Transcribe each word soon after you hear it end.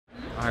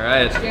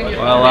Alright,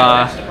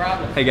 well,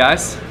 hey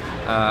guys.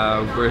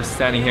 We're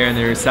standing here in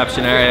the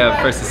reception area of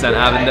First Ascent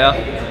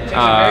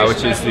Avondale,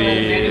 which is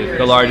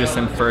the largest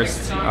and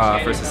first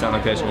Ascent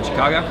location in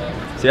Chicago.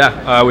 So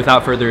yeah,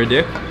 without further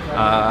ado,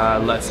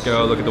 let's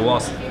go look at the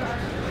walls.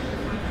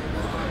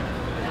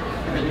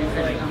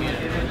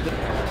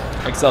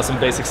 I can sell some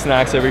basic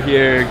snacks over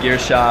here, gear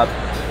shop,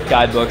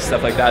 guidebooks,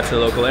 stuff like that to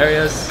the local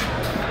areas.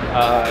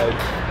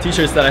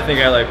 T-shirts that I think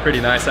are like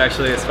pretty nice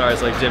actually, as far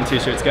as like gym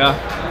t-shirts go.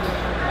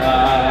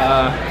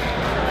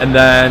 And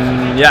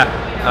then yeah,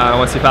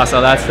 once you pass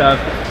all that stuff,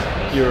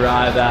 you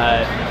arrive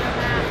at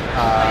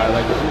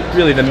like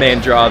really the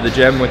main draw of the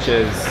gym, which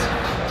is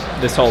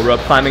this whole rope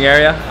climbing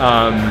area.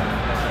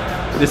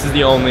 This is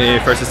the only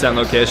First Ascent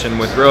location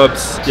with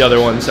ropes. The other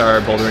ones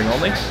are bouldering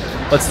only.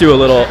 Let's do a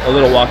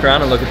little walk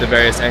around and look at the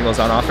various angles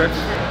on offer.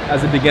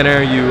 As a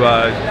beginner, you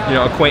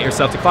acquaint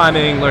yourself to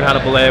climbing, learn how to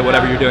belay,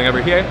 whatever you're doing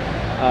over here.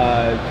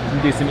 You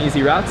can do some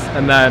easy routes,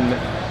 and then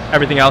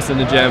everything else in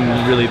the gym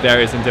really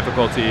varies in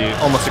difficulty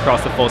almost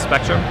across the full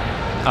spectrum,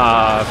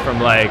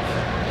 from like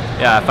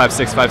 5,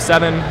 6, 5,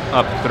 7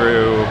 up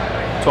through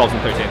 12s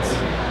and 13s.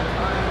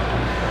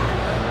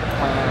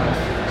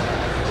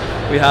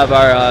 We have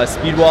our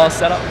speed wall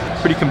set up,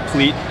 pretty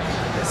complete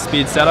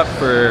speed setup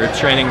for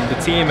training the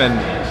team and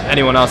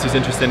anyone else who's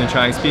interested in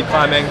trying speed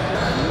climbing.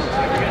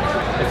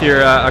 If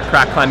you're a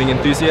crack climbing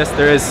enthusiast,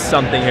 there is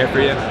something here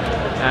for you.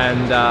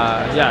 And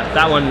yeah,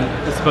 that one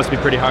is supposed to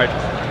be pretty hard.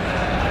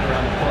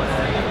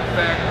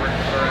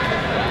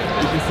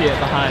 You can see it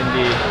behind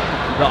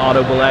the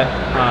auto belay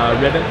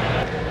ribbon.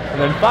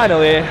 And then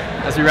finally,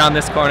 as we round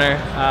this corner,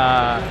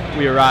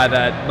 we arrive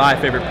at my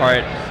favorite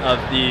part of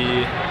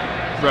the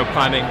rope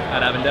climbing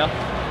at Avondale.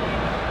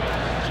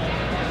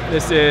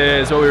 This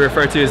is what we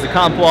refer to as the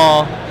comp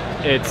wall.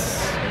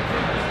 It's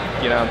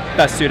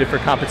best suited for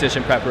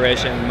competition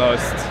preparation.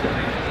 Most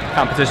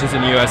competitions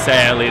in the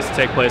USA, at least,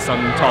 take place on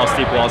tall,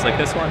 steep walls like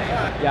this one.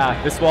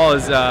 Yeah, this wall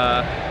is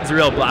a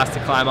real blast to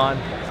climb on.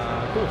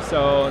 Cool.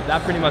 So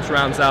that pretty much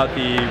rounds out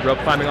the rope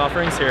climbing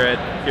offerings here at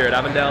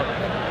Avondale.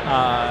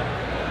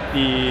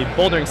 The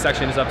bouldering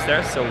section is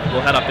upstairs, so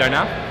we'll head up there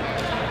now.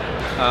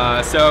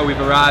 So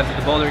we've arrived at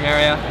the bouldering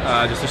area,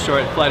 just a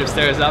short flight of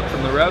stairs up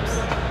from the ropes.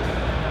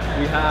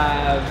 We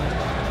have,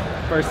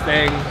 first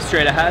thing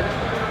straight ahead,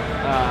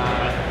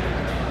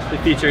 the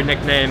feature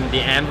nicknamed the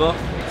Anvil.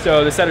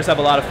 So the setters have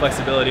a lot of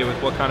flexibility with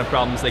what kind of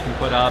problems they can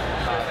put up.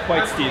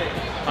 Quite steep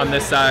on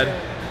this side.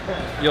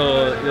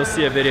 You'll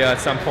see a video at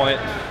some point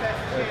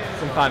with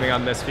some climbing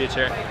on this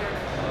feature.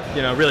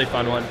 Really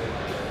fun one.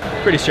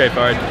 Pretty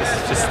straightforward.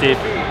 It's just steep,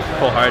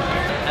 pull hard.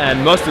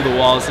 And most of the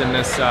walls in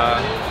this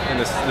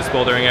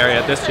bouldering area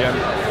at this gym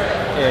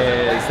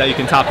is that you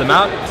can top them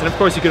out. And of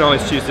course you can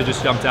always choose to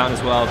just jump down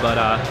as well. But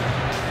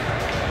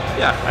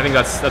yeah, I think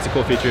that's a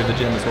cool feature of the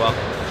gym as well.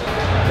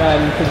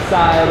 Then to the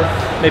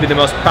side, maybe the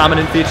most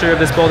prominent feature of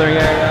this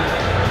bouldering area,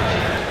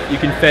 you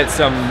can fit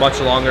some much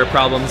longer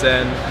problems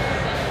in.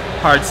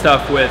 Hard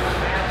stuff with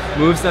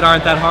moves that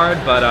aren't that hard,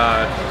 but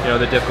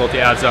the difficulty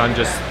adds on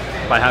just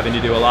by having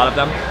to do a lot of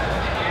them.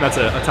 That's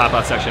a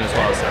top-out section as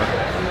well, so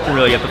you can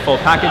really get the full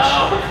package.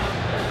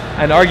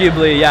 And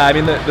arguably, yeah, I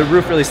mean the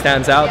roof really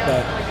stands out,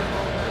 but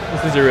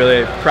this is a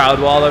really proud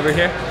wall over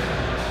here.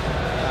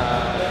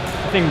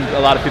 I think a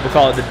lot of people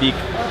call it the beak.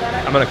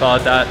 I'm gonna call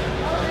it that.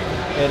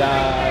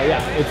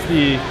 Yeah, it's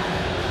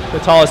the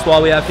tallest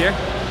wall we have here.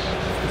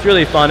 It's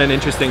really fun and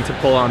interesting to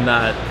pull on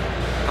that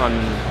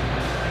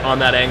on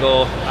that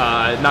angle.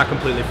 Not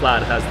completely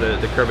flat; it has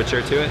the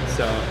curvature to it,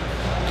 so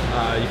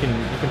you can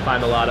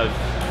find a lot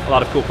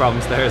of cool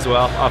problems there as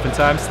well.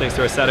 Oftentimes, thanks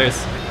to our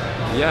setters.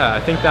 Yeah, I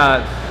think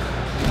that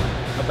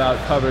about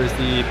covers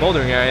the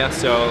bouldering area.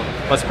 So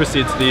let's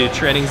proceed to the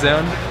training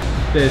zone.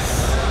 This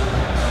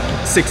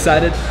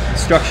 6-sided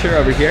structure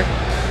over here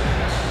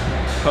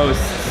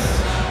hosts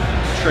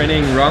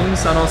training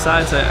rungs on all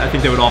sides. I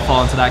think they would all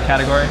fall into that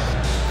category.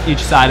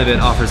 Each side of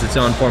it offers its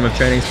own form of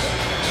training.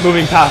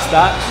 Moving past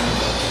that,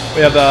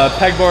 we have a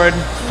pegboard,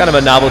 kind of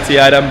a novelty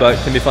item, but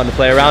can be fun to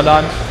play around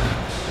on.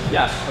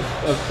 Yeah,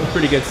 a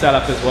pretty good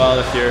setup as well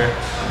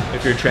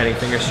if you're training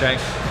finger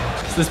strength.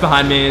 So this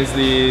behind me is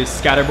the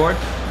scatterboard,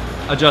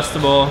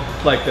 adjustable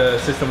like the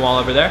system wall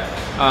over there.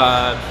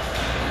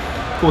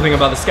 Cool thing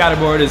about the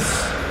scatterboard is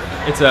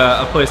it's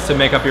a place to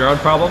make up your own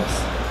problems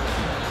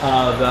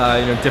of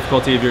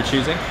difficulty of your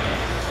choosing.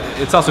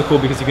 It's also cool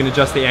because you can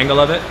adjust the angle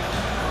of it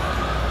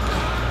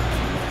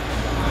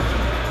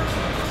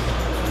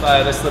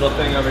by this little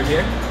thing over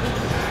here.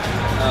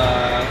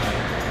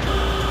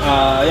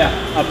 Yeah,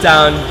 up,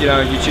 down.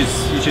 You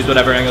choose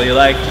whatever angle you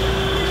like.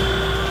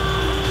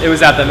 It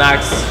was at the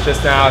max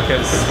just now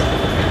because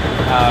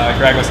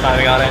Greg was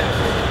climbing on it.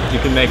 You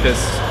can make this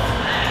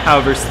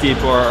however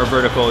steep or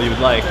vertical you would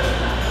like,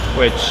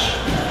 which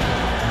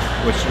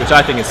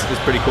I think is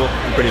pretty cool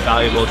and pretty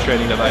valuable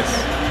training device.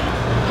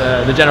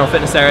 The general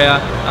fitness area,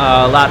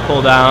 lat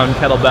pull down,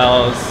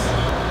 kettlebells,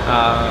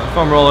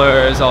 foam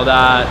rollers, all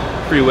that,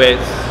 free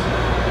weights.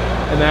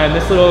 And then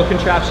this little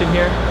contraption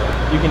here,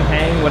 you can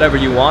hang whatever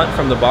you want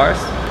from the bars.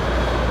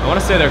 I want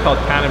to say they're called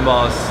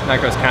cannonballs,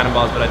 Nycros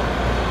cannonballs, but it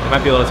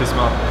might be a little too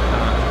small.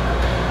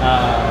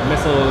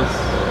 Missiles,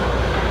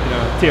 you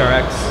know,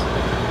 TRX.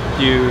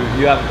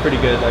 You have a pretty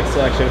good like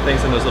selection of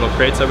things in those little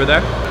crates over there.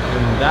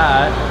 And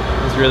that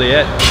is really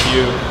it.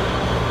 You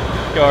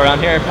go around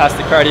here past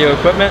the cardio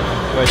equipment,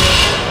 which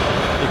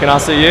you can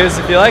also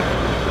use if you like.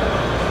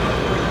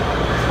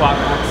 Squat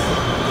racks.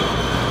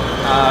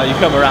 You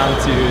come around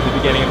to the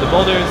beginning of the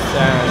boulders,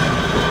 and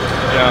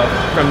you know,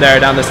 from there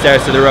down the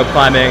stairs to the rope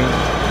climbing.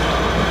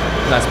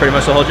 That's pretty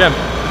much the whole gym.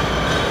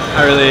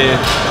 I really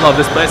love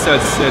this place, so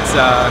it's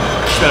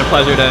been a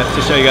pleasure to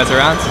show you guys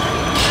around.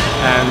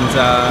 And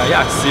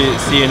yeah,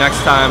 see you next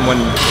time when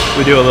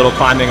we do a little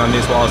climbing on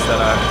these walls that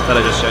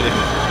I just showed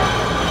you.